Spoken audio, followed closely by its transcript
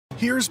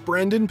Here's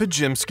Brendan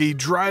Pajimski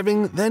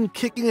driving, then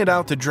kicking it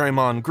out to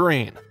Draymond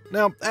Green.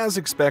 Now, as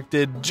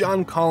expected,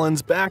 John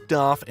Collins backed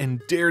off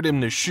and dared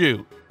him to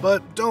shoot.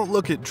 But don't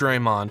look at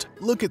Draymond,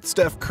 look at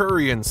Steph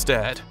Curry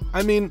instead.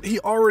 I mean, he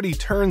already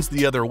turns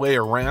the other way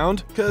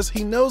around because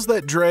he knows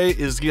that Dre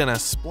is gonna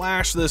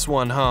splash this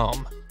one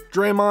home.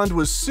 Draymond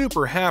was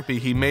super happy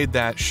he made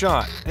that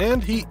shot,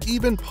 and he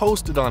even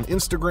posted on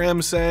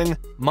Instagram saying,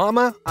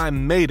 "Mama, I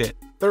made it.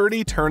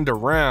 30 turned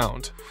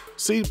around."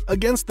 See,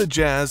 against the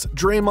Jazz,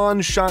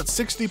 Draymond shot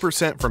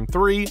 60% from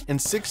 3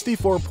 and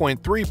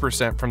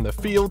 64.3% from the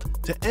field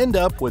to end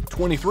up with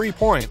 23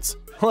 points.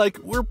 Like,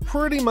 we're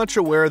pretty much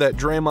aware that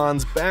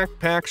Draymond's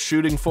backpack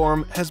shooting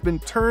form has been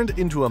turned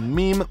into a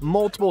meme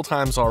multiple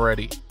times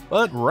already.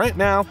 But right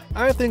now,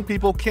 I think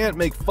people can't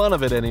make fun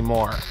of it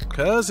anymore.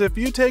 Cause if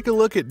you take a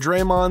look at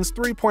Draymond's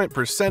 3-point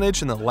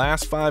percentage in the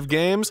last 5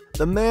 games,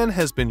 the man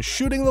has been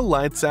shooting the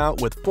lights out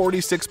with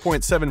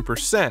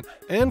 46.7%.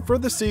 And for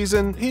the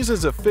season, he's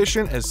as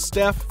efficient as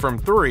Steph from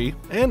 3,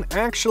 and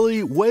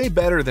actually way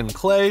better than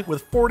Klay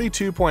with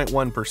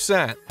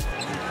 42.1%.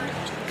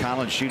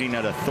 Collins shooting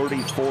at a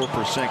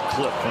 34%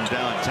 clip from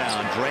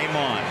downtown.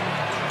 Draymond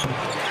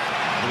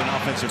with an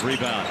offensive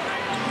rebound.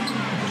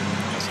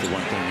 That's the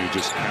one thing you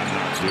just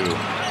cannot do.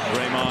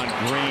 Draymond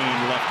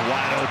Green left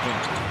wide open.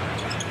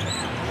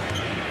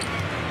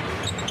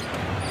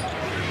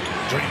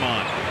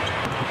 Draymond.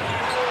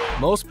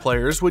 Most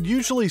players would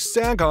usually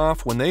sag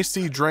off when they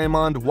see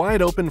Draymond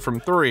wide open from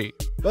 3.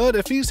 But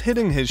if he's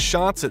hitting his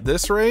shots at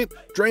this rate,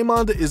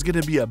 Draymond is going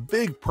to be a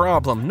big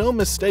problem, no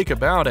mistake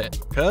about it.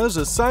 Cause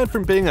aside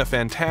from being a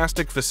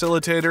fantastic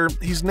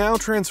facilitator, he's now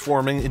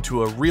transforming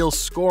into a real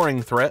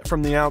scoring threat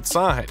from the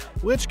outside,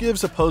 which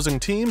gives opposing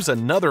teams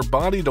another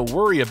body to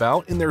worry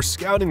about in their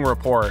scouting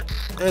report.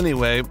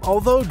 Anyway,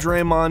 although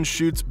Draymond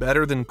shoots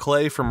better than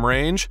Klay from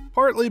range,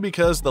 partly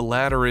because the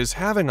latter is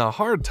having a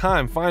hard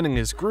time finding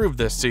his groove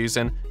this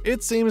season,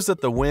 it seems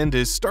that the wind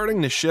is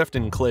starting to shift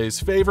in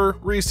Klay's favor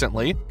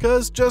recently,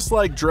 cause just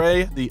like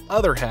Dre, the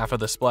other half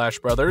of the Splash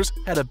Brothers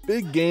had a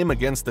big game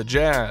against the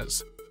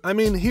Jazz. I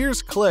mean,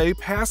 here's Klay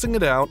passing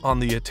it out on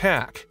the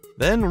attack,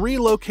 then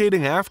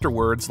relocating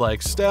afterwards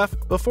like Steph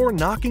before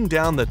knocking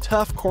down the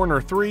tough corner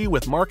 3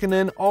 with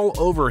Markkanen all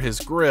over his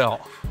grill.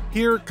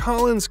 Here,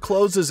 Collins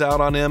closes out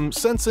on him,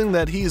 sensing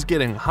that he's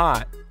getting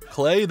hot.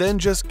 Klay then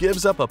just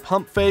gives up a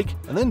pump fake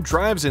and then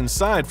drives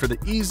inside for the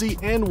easy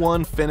and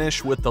one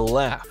finish with the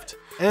left.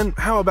 And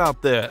how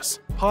about this?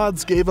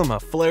 Pods gave him a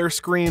flare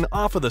screen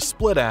off of the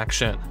split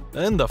action,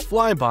 then the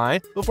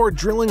flyby before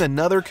drilling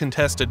another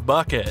contested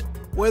bucket.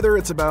 Whether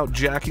it's about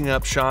jacking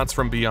up shots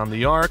from beyond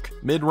the arc,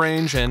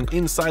 mid-range, and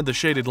inside the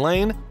shaded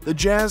lane, the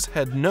Jazz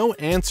had no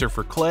answer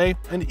for Klay,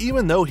 and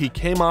even though he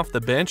came off the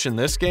bench in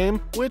this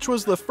game, which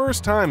was the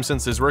first time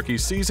since his rookie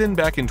season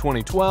back in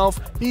 2012,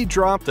 he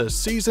dropped a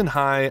season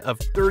high of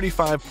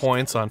 35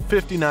 points on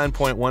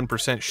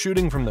 59.1%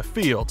 shooting from the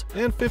field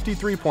and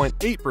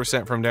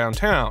 53.8% from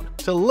downtown,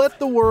 to let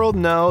the world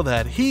know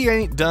that he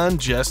ain't done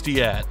just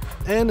yet.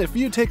 And if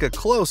you take a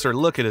closer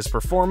look at his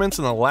performance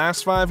in the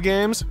last 5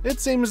 games, it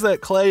seems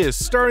that Klay is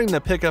starting to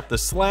pick up the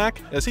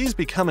slack as he's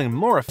becoming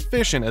more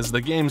efficient as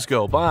the games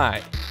go by.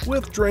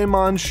 With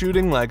Draymond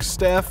shooting like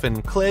Steph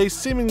and Klay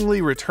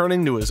seemingly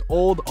returning to his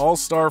old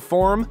all-star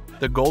form,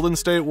 the Golden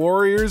State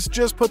Warriors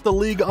just put the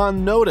league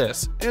on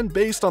notice, and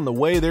based on the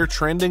way they're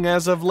trending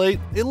as of late,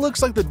 it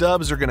looks like the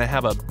Dubs are gonna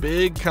have a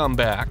big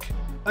comeback.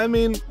 I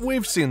mean,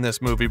 we've seen this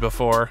movie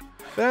before.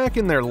 Back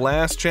in their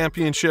last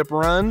championship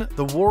run,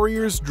 the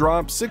Warriors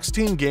dropped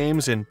 16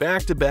 games in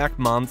back-to-back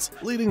months,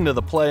 leading to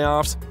the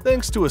playoffs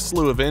thanks to a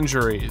slew of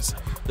injuries.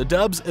 The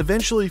Dubs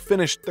eventually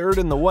finished 3rd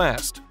in the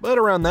West, but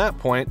around that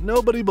point,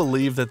 nobody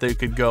believed that they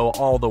could go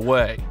all the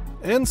way.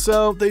 And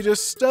so they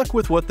just stuck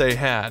with what they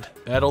had,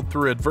 battled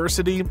through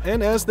adversity,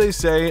 and as they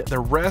say, the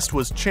rest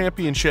was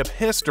championship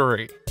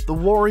history. The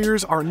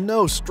Warriors are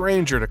no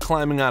stranger to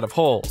climbing out of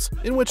holes,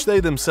 in which they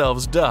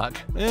themselves dug,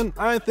 and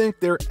I think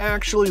they're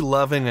actually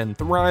loving and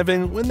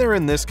thriving when they're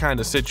in this kind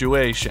of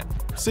situation.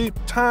 See,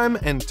 time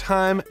and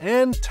time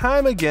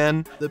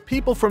again, the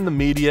people from the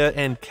media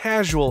and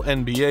casual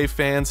NBA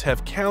fans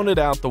have counted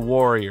out the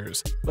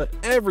Warriors, but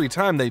every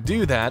time they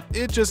do that,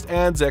 it just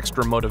adds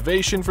extra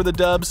motivation for the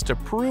Dubs to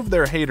prove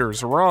their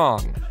haters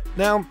wrong.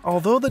 Now,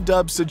 although the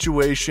Dubs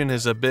situation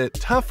is a bit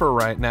tougher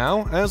right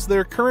now, as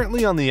they're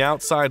currently on the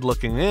outside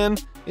looking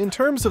in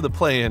terms of the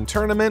play-in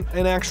tournament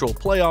and actual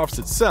playoffs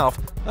itself,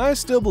 I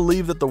still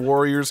believe that the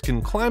Warriors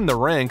can climb the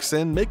ranks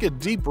and make a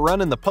deep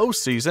run in the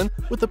postseason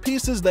with the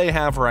pieces they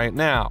have right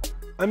now.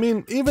 I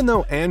mean, even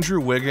though Andrew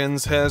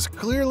Wiggins has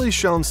clearly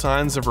shown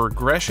signs of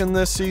regression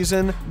this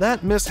season,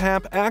 that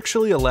mishap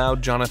actually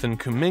allowed Jonathan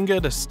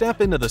Kuminga to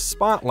step into the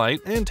spotlight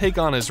and take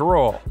on his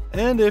role.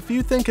 And if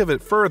you think of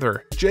it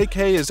further,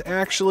 JK is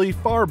actually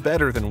far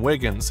better than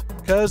Wiggins,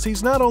 cause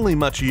he's not only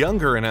much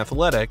younger and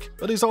athletic,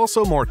 but he's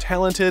also more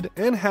talented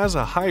and has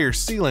a higher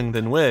ceiling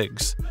than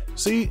Wiggs.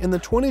 See, in the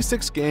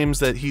 26 games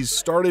that he's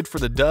started for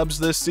the Dubs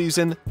this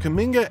season,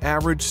 Kuminga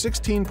averaged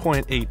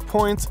 16.8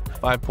 points,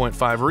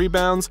 5.5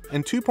 rebounds,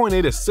 and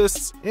 2.8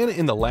 assists, and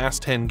in the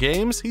last 10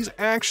 games, he's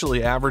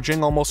actually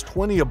averaging almost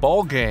 20 a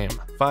ball game,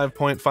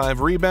 5.5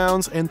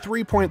 rebounds, and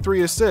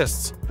 3.3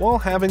 assists, while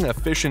having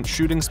efficient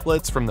shooting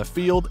splits from the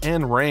field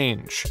and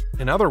range.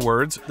 In other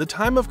words, the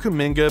time of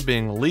Kuminga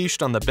being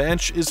leashed on the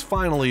bench is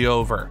finally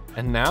over,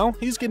 and now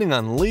he's getting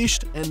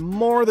unleashed and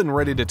more than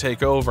ready to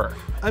take over.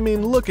 I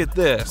mean, look at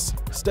this.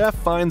 Steph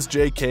finds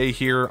JK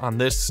here on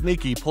this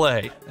sneaky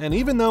play, and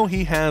even though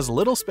he has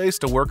little space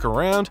to work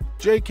around,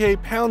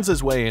 JK pounds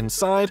his way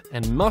inside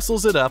and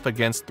muscles it up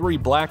against 3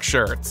 black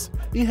shirts.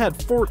 He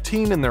had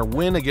 14 in their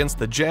win against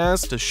the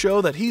Jazz to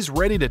show that he's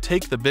ready to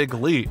take the big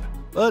leap.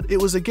 But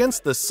it was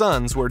against the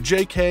Suns where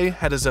JK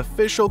had his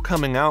official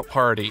coming out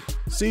party.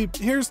 See,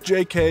 here's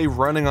JK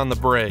running on the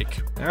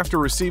break. After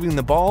receiving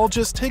the ball,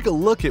 just take a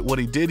look at what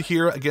he did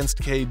here against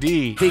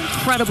KD. The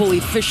incredible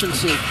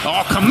efficiency.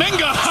 Oh,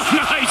 Kuminga!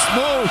 Nice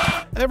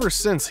move! Ever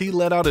since he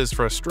let out his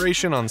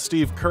frustration on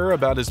Steve Kerr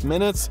about his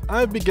minutes,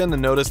 I've begun to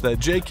notice that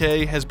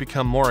JK has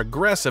become more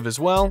aggressive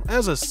as well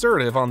as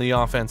assertive on the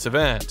offensive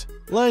end.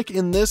 Like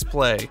in this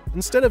play,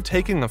 instead of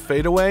taking a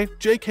fadeaway,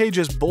 JK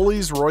just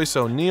bullies Royce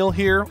O'Neal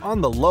here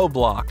on the low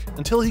block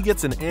until he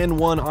gets an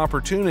and-one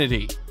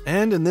opportunity.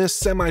 And in this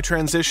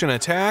semi-transition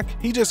attack,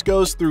 he just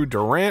goes through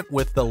Durant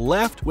with the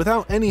left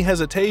without any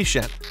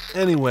hesitation.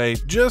 Anyway,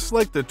 just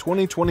like the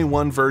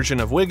 2021 version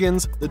of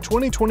Wiggins, the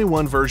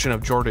 2021 version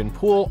of Jordan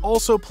Poole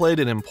also played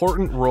an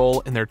important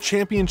role in their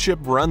championship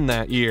run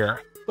that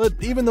year. But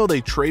even though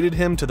they traded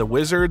him to the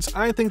Wizards,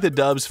 I think the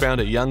Dubs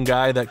found a young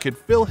guy that could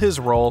fill his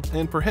role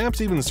and perhaps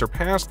even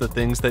surpass the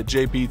things that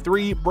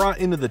JP3 brought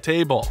into the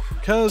table.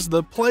 Cause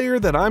the player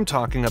that I'm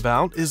talking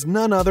about is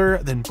none other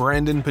than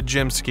Brandon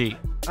Podziemski.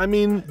 I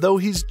mean, though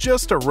he's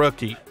just a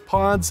rookie,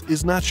 Pods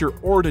is not your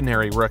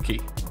ordinary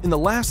rookie. In the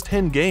last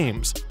 10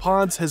 games,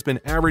 Pods has been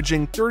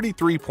averaging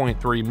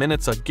 33.3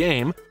 minutes a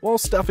game while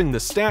stuffing the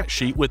stat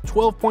sheet with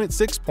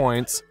 12.6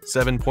 points,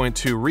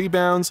 7.2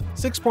 rebounds,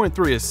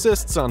 6.3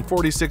 assists on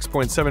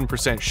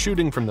 46.7%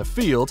 shooting from the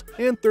field,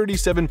 and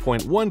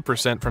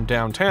 37.1% from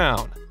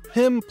downtown.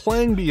 Him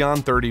playing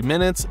beyond 30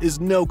 minutes is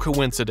no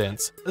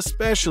coincidence,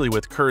 especially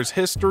with Kerr's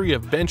history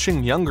of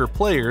benching younger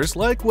players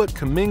like what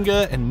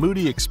Kuminga and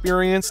Moody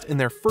experienced in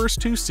their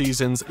first 2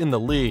 seasons in the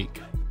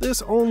league.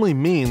 This only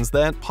means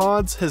that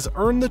Pods has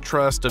earned the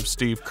trust of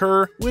Steve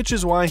Kerr, which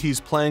is why he's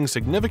playing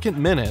significant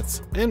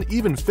minutes and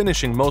even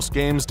finishing most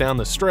games down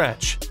the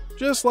stretch.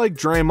 Just like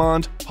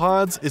Draymond,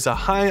 Pods is a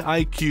high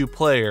IQ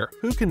player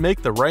who can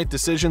make the right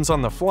decisions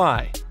on the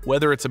fly,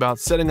 whether it's about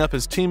setting up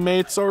his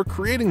teammates or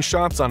creating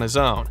shots on his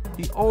own.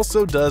 He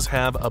also does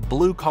have a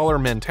blue-collar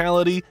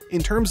mentality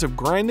in terms of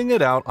grinding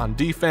it out on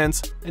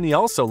defense, and he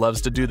also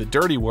loves to do the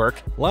dirty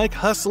work, like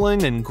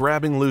hustling and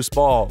grabbing loose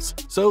balls.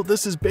 So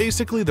this is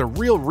basically the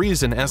real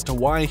reason as to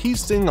why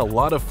he's seeing a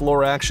lot of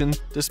floor action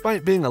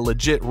despite being a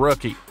legit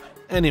rookie.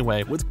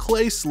 Anyway, with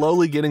Klay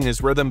slowly getting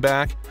his rhythm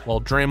back, while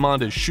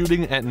Draymond is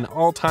shooting at an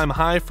all-time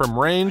high from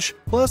range,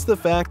 plus the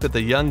fact that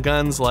the young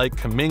guns like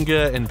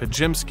Kuminga and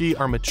Podziemski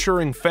are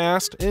maturing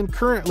fast and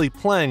currently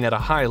playing at a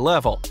high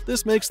level,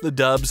 this makes the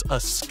Dubs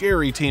a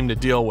scary team to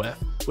deal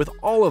with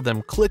all of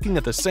them clicking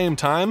at the same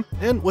time.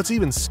 And what's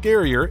even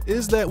scarier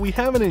is that we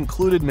haven't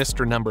included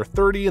Mr. Number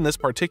 30 in this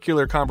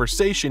particular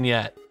conversation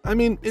yet. I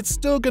mean, it's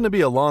still going to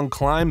be a long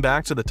climb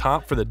back to the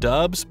top for the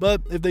Dubs,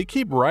 but if they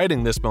keep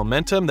riding this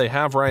momentum they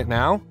have right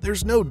now,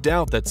 there's no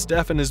doubt that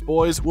Steph and his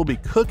boys will be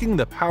cooking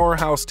the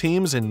powerhouse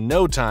teams in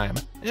no time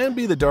and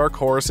be the dark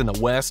horse in the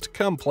West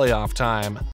come playoff time.